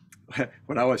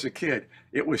when I was a kid,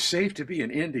 it was safe to be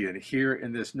an Indian here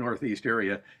in this Northeast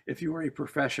area if you were a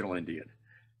professional Indian,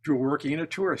 if you were working in a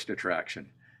tourist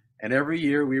attraction. And every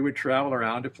year we would travel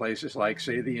around to places like,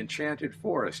 say, the Enchanted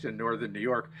Forest in northern New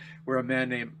York, where a man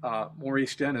named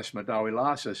Maurice Dennis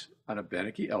Madawilasis, an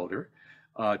Abenaki elder,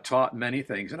 taught many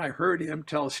things. And I heard him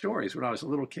tell stories when I was a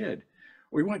little kid.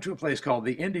 We went to a place called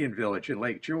the Indian Village in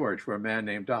Lake George, where a man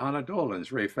named Dahana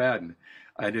Dolans, Ray Fadden,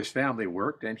 and his family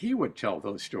worked, and he would tell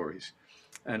those stories.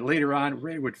 And later on,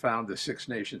 Ray would found the Six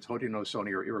Nations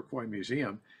Haudenosaunee or Iroquois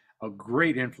Museum, a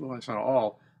great influence on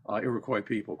all Iroquois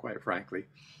people, quite frankly.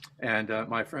 And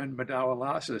my friend Madawa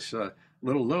Lassus,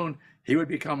 Little Loon, he would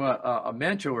become a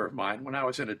mentor of mine. When I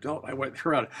was an adult, I went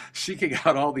around seeking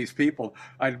out all these people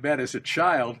I'd met as a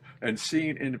child and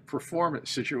seen in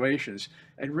performance situations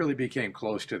and really became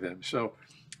close to them. So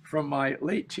from my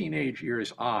late teenage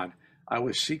years on, I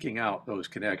was seeking out those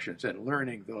connections and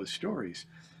learning those stories.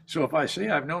 So if I say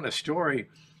I've known a story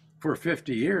for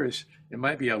 50 years, it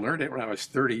might be I learned it when I was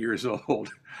 30 years old,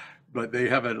 but they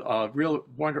have a real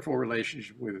wonderful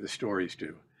relationship with the stories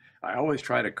too. I always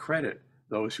try to credit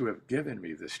those who have given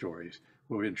me the stories,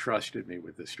 who have entrusted me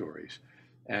with the stories.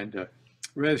 And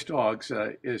Res Dogs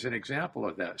is an example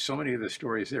of that. So many of the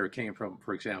stories there came from,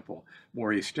 for example,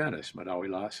 Maurice Dennis, Madawi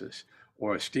Lassus,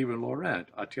 or Stephen Laurent,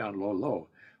 Atian Lolo,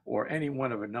 or any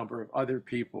one of a number of other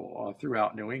people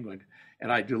throughout New England.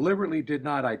 And I deliberately did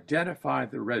not identify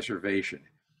the reservation.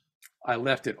 I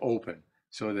left it open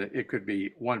so that it could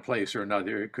be one place or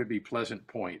another. It could be Pleasant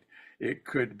Point. It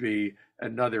could be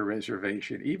another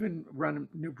reservation, even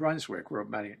New Brunswick, where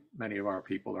many of our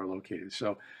people are located.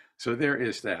 So there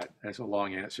is that as a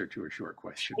long answer to a short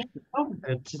question. Oh,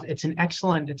 it's an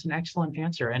excellent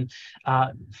answer. And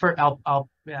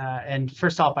and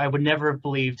first off, I would never have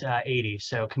believed 80.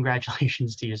 So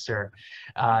congratulations to you, sir.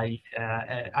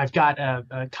 I've got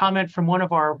a comment from one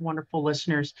of our wonderful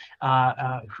listeners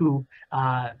who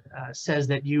says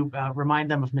that you remind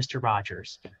them of Mr.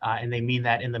 Rogers, and they mean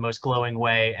that in the most glowing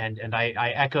way. And I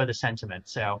echo the sentiment.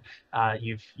 So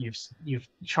you've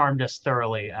charmed us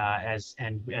thoroughly,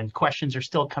 and questions are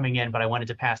still coming in, but I wanted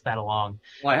to pass that along.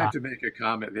 Well, I have to make a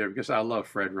comment there because I love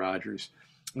Fred Rogers.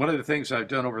 One of the things I've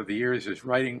done over the years is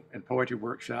writing and poetry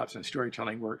workshops and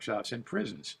storytelling workshops in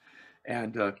prisons.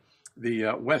 And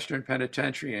the Western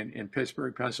Penitentiary in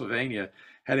Pittsburgh, Pennsylvania,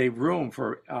 had a room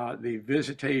for the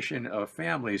visitation of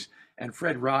families, and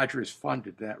Fred Rogers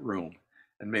funded that room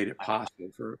and made it possible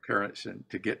for parents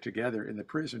to get together in the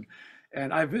prison.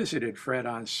 And I visited Fred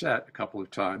on set a couple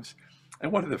of times.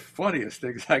 And one of the funniest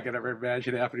things I could ever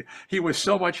imagine happening, he was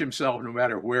so much himself no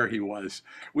matter where he was.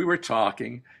 We were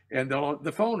talking and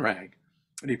the phone rang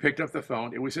and he picked up the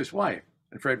phone. It was his wife.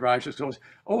 And Fred Rogers goes,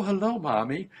 "Oh, hello,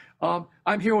 Mommy.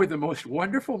 I'm here with the most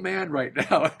wonderful man right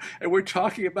now. And we're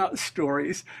talking about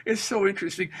stories. It's so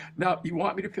interesting. Now, you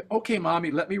want me to, okay, Mommy,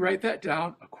 let me write that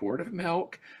down. A quart of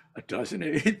milk, a dozen,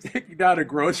 taking down a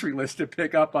grocery list to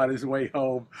pick up on his way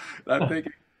home." And I'm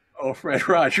thinking, oh, Fred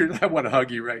Rogers, I want to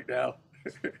hug you right now.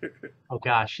 Oh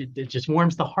gosh, it just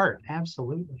warms the heart.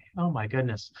 Absolutely. Oh my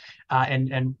goodness.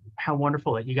 And how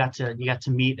wonderful that you got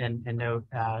to meet and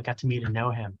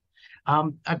know him.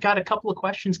 I've got a couple of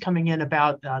questions coming in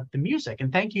about the music,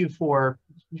 and thank you for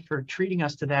treating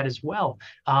us to that as well.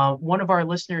 One of our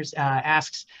listeners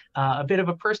asks a bit of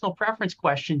a personal preference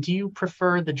question. Do you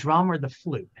prefer the drum or the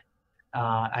flute?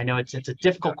 I know it's a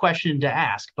difficult question to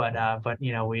ask, but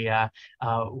you know,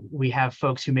 we have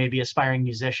folks who may be aspiring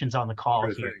musicians on the call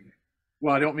here.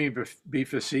 Well, I don't mean to be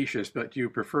facetious, but do you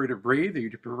prefer to breathe or do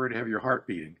you prefer to have your heart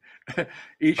beating?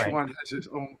 Each Right. one has its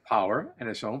own power and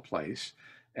its own place.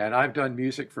 And I've done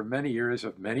music for many years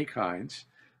of many kinds.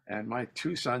 And my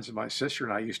two sons and my sister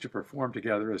and I used to perform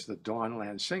together as the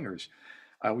Dawnland Singers.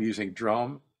 We're using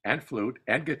drum and flute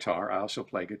and guitar. I also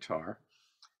play guitar.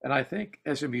 And I think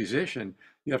as a musician,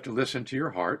 you have to listen to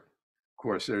your heart. Of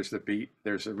course, there's the beat,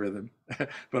 there's the rhythm,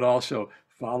 but also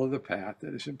follow the path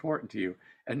that is important to you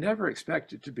and never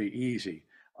expect it to be easy.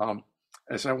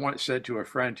 As I once said to a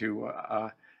friend who,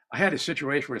 I had a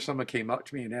situation where someone came up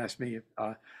to me and asked me if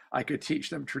I could teach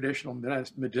them traditional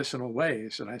medicinal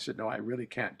ways. And I said, no, I really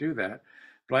can't do that.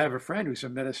 But I have a friend who's a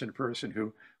medicine person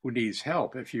who needs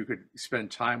help. If you could spend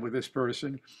time with this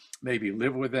person, maybe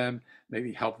live with them,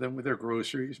 maybe help them with their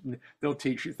groceries, they'll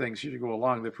teach you things as you go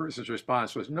along. The person's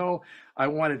response was, no, I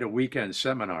wanted a weekend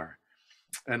seminar.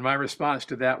 And my response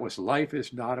to that was, life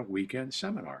is not a weekend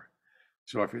seminar.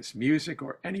 So if it's music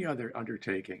or any other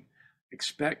undertaking,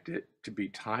 expect it to be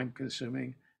time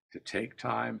consuming, to take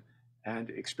time, and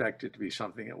expect it to be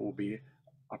something that will be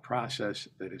a process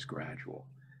that is gradual.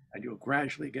 And you'll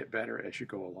gradually get better as you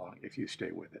go along if you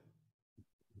stay with it.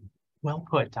 Well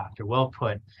put, Doctor. Well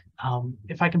put.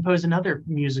 If I can pose another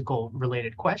musical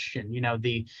related question, you know,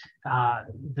 the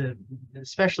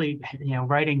especially, you know,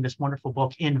 writing this wonderful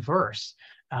book in verse,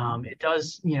 it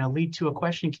does, you know, lead to a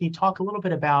question. Can you talk a little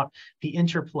bit about the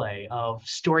interplay of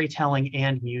storytelling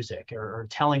and music, or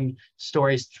telling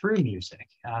stories through music?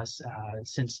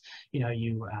 Since, you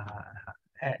know,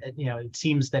 it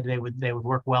seems that they would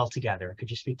work well together. Could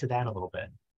you speak to that a little bit?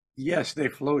 Yes, they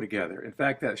flow together. In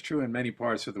fact, that's true in many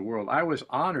parts of the world. I was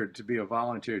honored to be a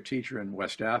volunteer teacher in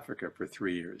West Africa for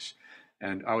 3 years.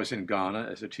 And I was in Ghana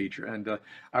as a teacher, and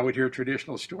I would hear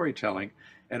traditional storytelling.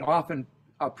 And often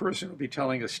a person would be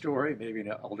telling a story, maybe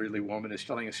an elderly woman is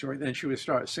telling a story, then she would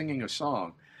start singing a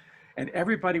song. And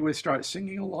everybody would start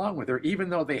singing along with her, even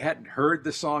though they hadn't heard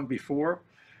the song before,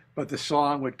 but the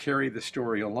song would carry the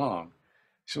story along.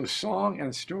 So song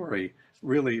and story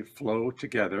really flow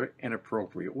together in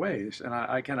appropriate ways. And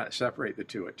I cannot separate the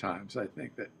two at times. I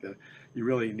think that you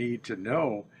really need to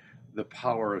know the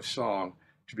power of song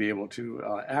to be able to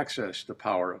access the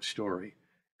power of story.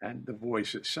 And the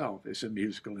voice itself is a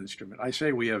musical instrument. I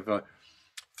say we have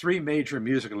three major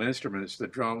musical instruments: the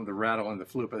drum, the rattle, and the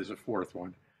flute. But there's a fourth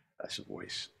one. That's a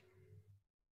voice.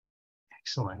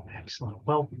 Excellent, excellent.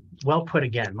 Well put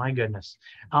again. My goodness.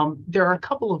 There are a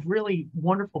couple of really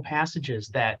wonderful passages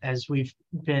that, as we've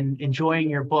been enjoying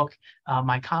your book,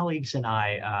 my colleagues and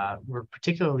I were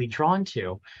particularly drawn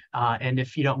to. And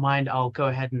if you don't mind, I'll go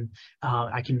ahead and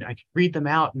I can read them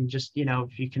out, and just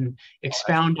if you can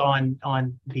expound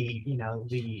on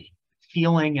the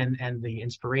feeling and the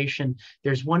inspiration.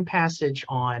 There's one passage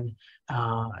on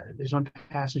page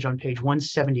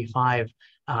 175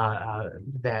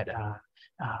 that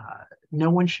no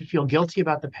one should feel guilty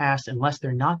about the past unless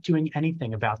they're not doing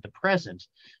anything about the present.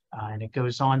 And it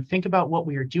goes on, think about what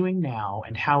we are doing now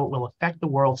and how it will affect the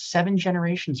world 7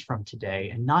 generations from today,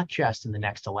 and not just in the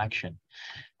next election.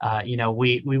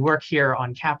 We work here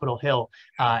on Capitol Hill.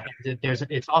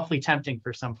 It's awfully tempting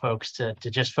for some folks to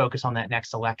just focus on that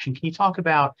next election. Can you talk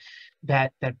about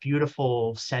that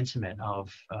beautiful sentiment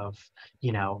of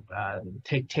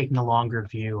taking a longer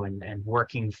view and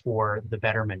working for the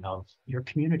betterment of your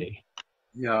community?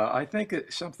 Yeah, I think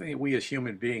it's something that we as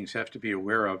human beings have to be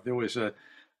aware of. There was a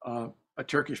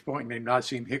Turkish poet named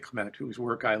Nazim Hikmet, whose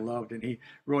work I loved, and he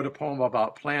wrote a poem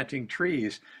about planting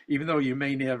trees. Even though you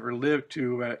may never live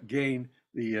to gain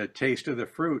the taste of the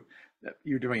fruit, that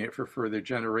you're doing it for further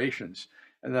generations.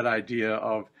 And that idea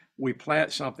of we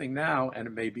plant something now, and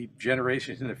it may be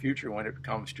generations in the future when it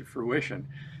comes to fruition.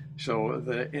 So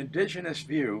the indigenous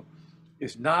view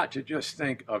is not to just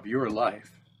think of your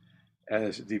life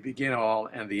as the begin all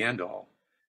and the end all,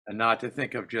 and not to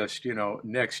think of just,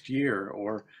 next year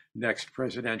or next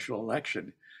presidential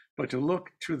election, but to look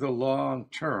to the long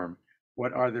term.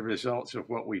 What are the results of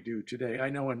what we do today? I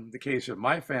know in the case of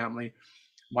my family,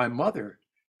 my mother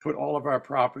put all of our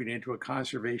property into a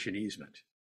conservation easement,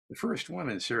 the first one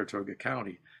in Saratoga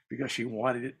County, because she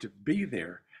wanted it to be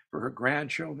there for her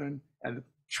grandchildren and the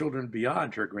children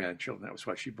beyond her grandchildren. That was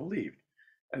what she believed.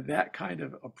 And that kind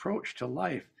of approach to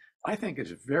life, I think,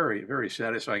 is very, very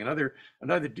satisfying.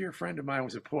 Another dear friend of mine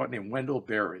was a poet named Wendell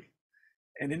Berry.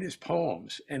 And in his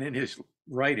poems and in his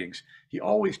writings, he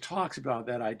always talks about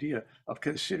that idea of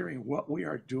considering what we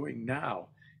are doing now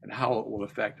and how it will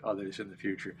affect others in the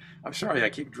future. I'm sorry I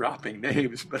keep dropping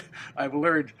names, but I've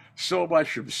learned so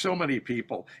much from so many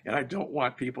people, and I don't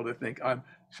want people to think I'm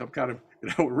some kind of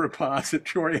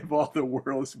repository of all the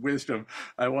world's wisdom.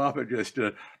 I'm often just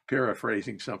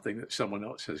paraphrasing something that someone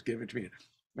else has given to me,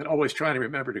 and always trying to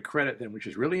remember to credit them, which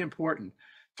is really important,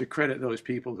 to credit those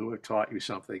people who have taught you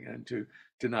something, and to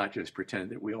not just pretend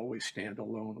that we always stand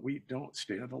alone. We don't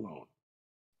stand alone.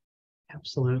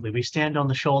 Absolutely. We stand on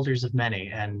the shoulders of many,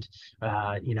 and,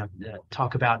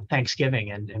 talk about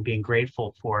Thanksgiving and being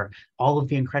grateful for all of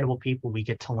the incredible people we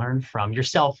get to learn from,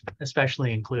 yourself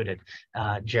especially included,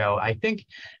 Joe. I think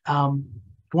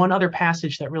one other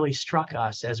passage that really struck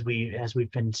us as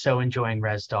we've been so enjoying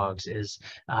Res Dogs is,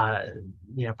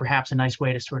 perhaps a nice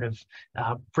way to sort of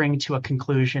bring to a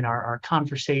conclusion our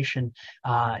conversation,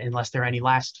 unless there are any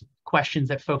last questions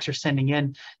that folks are sending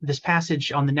in. This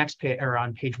passage on the next page, or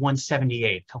on page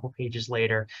 178, a couple pages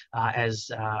later,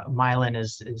 as Malian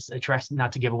is addressed,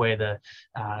 not to give away the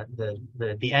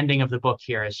ending of the book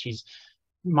here, as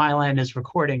Malian is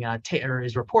reporting,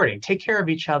 take care of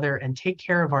each other and take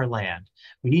care of our land.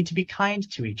 We need to be kind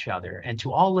to each other and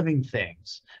to all living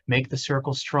things. Make the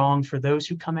circle strong for those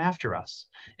who come after us.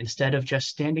 Instead of just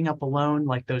standing up alone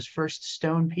like those first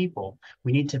stone people,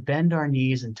 we need to bend our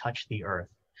knees and touch the earth.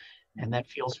 And that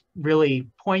feels really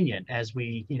poignant as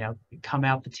we, come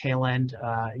out the tail end,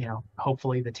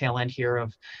 hopefully the tail end here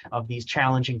of these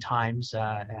challenging times,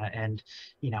 and,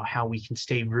 how we can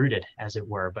stay rooted, as it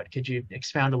were. But could you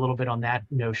expound a little bit on that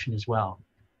notion as well?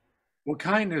 Well,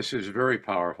 kindness is very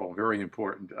powerful, very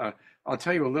important. I'll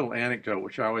tell you a little anecdote,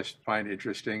 which I always find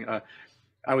interesting.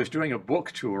 I was doing a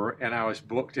book tour and I was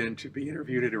booked in to be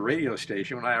interviewed at a radio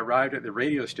station. When I arrived at the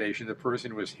radio station, the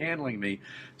person who was handling me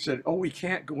said, "Oh, we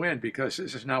can't go in because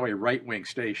this is now a right-wing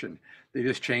station. They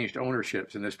just changed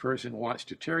ownerships and this person wants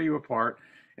to tear you apart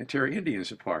and tear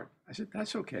Indians apart." I said,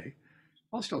 "That's okay.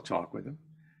 I'll still talk with him."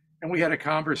 And we had a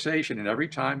conversation, and every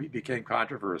time he became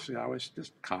controversial, I was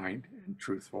just kind and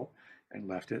truthful and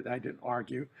left it. I didn't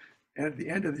argue. And at the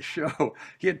end of the show,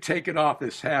 he had taken off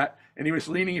his hat and he was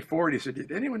leaning forward. He said,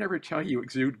 "Did anyone ever tell you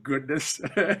exude goodness?"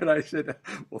 And I said,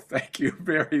 "Well, thank you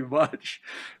very much."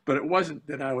 But it wasn't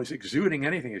that I was exuding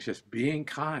anything. It's just being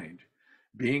kind,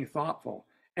 being thoughtful,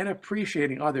 and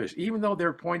appreciating others, even though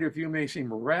their point of view may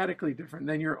seem radically different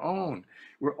than your own.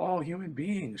 We're all human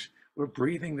beings. We're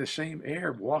breathing the same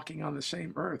air, walking on the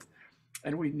same earth,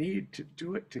 and we need to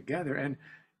do it together. And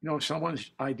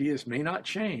someone's ideas may not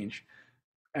change,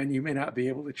 and you may not be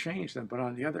able to change them. But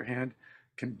on the other hand,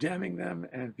 condemning them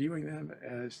and viewing them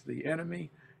as the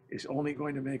enemy is only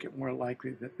going to make it more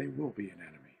likely that they will be an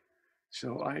enemy.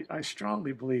 So I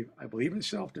strongly believe, I believe in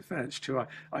self-defense too.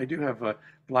 I do have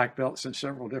black belts in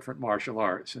several different martial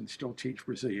arts and still teach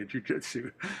Brazilian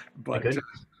Jiu-Jitsu. But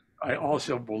I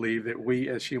also believe that we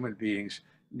as human beings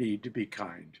need to be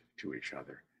kind to each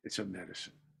other. It's a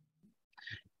medicine.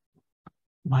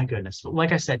 My goodness.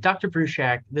 Like I said, Dr.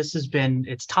 Bruchac, this has been,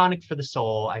 it's tonic for the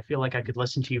soul. I feel like I could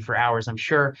listen to you for hours. I'm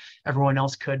sure everyone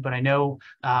else could, but I know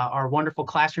our wonderful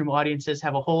classroom audiences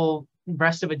have a whole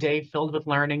rest of a day filled with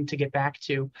learning to get back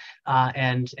to.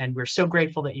 And we're so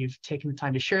grateful that you've taken the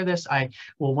time to share this. I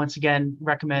will once again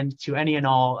recommend to any and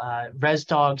all Res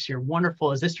Dogs. You're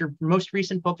wonderful. Is this your most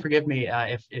recent book? Forgive me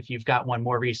if you've got one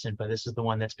more recent, but this is the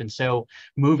one that's been so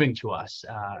moving to us.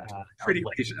 Pretty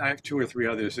recent. I have 2 or 3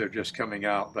 others that are just coming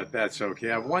out, but that's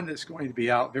okay. I have one that's going to be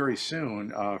out very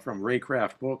soon from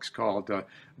Raycraft Books called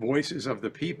Voices of the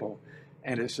People.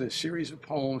 And it's a series of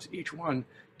poems, each one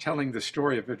telling the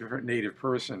story of a different Native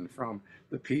person, from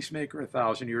the peacemaker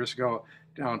 1,000 years ago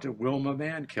down to Wilma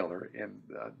Mankiller in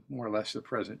more or less the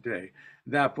present day.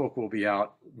 That book will be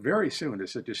out very soon.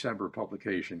 It's a December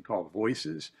publication called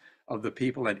Voices of the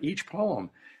People. And each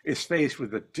poem is faced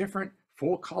with a different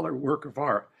full-color work of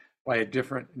art by a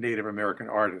different Native American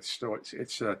artist. So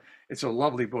it's a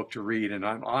lovely book to read, and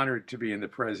I'm honored to be in the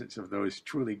presence of those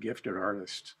truly gifted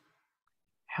artists.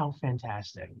 How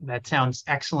fantastic. That sounds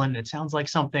excellent. It sounds like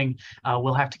something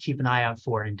we'll have to keep an eye out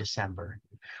for in December.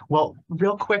 Well,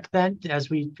 real quick then, as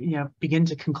we begin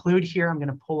to conclude here, I'm going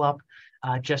to pull up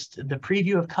just the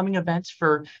preview of coming events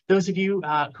for those of you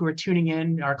who are tuning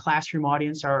in, our classroom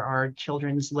audience, our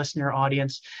children's listener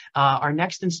audience. Our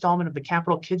next installment of the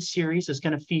Capitol Kids series is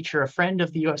going to feature a friend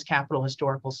of the U.S. Capitol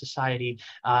Historical Society,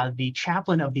 the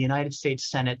chaplain of the United States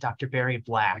Senate, Dr. Barry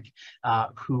Black,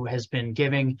 who has been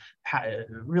giving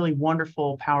really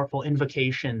wonderful, powerful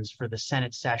invocations for the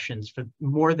Senate sessions for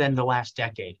more than the last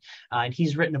decade. And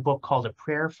he's written a book called A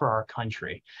Prayer for Our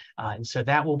Country. And so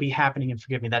that will be happening, and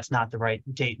forgive me, that's not the right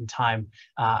date and time.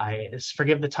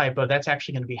 Forgive the typo. That's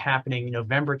actually going to be happening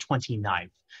November 29th.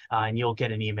 And you'll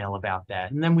get an email about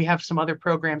that. And then we have some other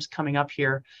programs coming up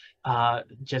here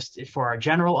just for our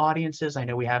general audiences. I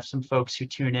know we have some folks who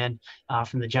tune in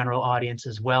from the general audience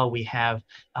as well. We have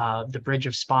The Bridge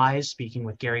of Spies, speaking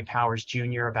with Gary Powers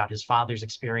Jr. about his father's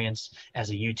experience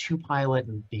as a U-2 pilot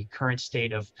and the current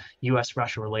state of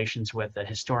U.S.-Russia relations, with a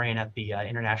historian at the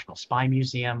International Spy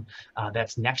Museum.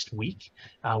 That's next week.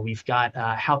 We've got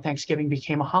How Thanksgiving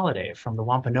Became a Holiday, from the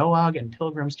Wampanoag and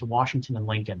Pilgrims to Washington and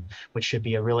Lincoln, which should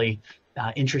be a really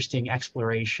interesting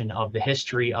exploration of the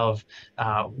history of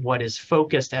what is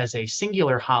focused as a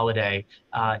singular holiday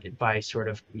by sort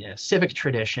of civic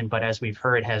tradition, but as we've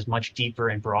heard, has much deeper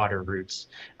and broader roots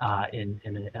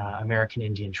in American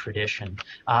Indian tradition.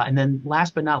 And then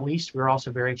last but not least, we're also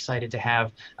very excited to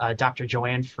have Dr.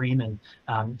 Joanne Freeman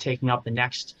taking up the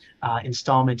next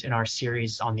installment in our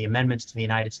series on the amendments to the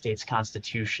United States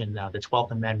Constitution, the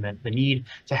 12th Amendment, the need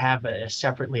to have a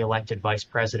separately elected vice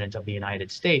president of the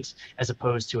United States, as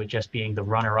opposed to it just being the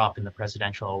runner-up in the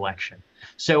presidential election.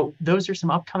 So those are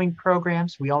some upcoming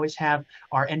programs. We always have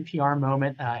our NPR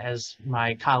moment, as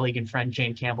my colleague and friend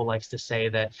Jane Campbell likes to say,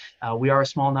 that we are a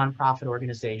small nonprofit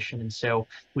organization. And so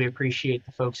we appreciate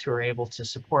the folks who are able to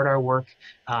support our work.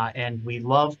 And we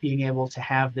love being able to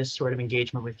have this sort of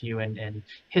engagement with you and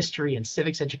history and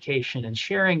civics education and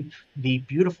sharing the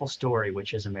beautiful story,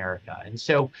 which is America. And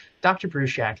so, Dr.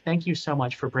 Bruchac, thank you so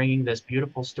much for bringing this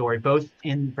beautiful story, both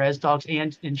in Res Dogs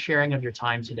and in sharing of your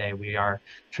time today. We are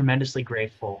tremendously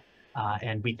grateful.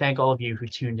 And we thank all of you who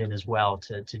tuned in as well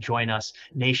to join us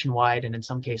nationwide and in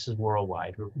some cases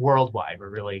worldwide. We're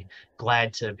really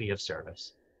glad to be of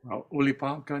service. Well,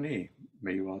 Ulipam Kani,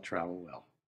 may you all travel well.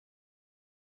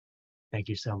 Thank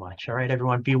you so much. All right,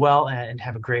 everyone, be well and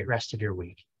have a great rest of your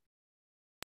week.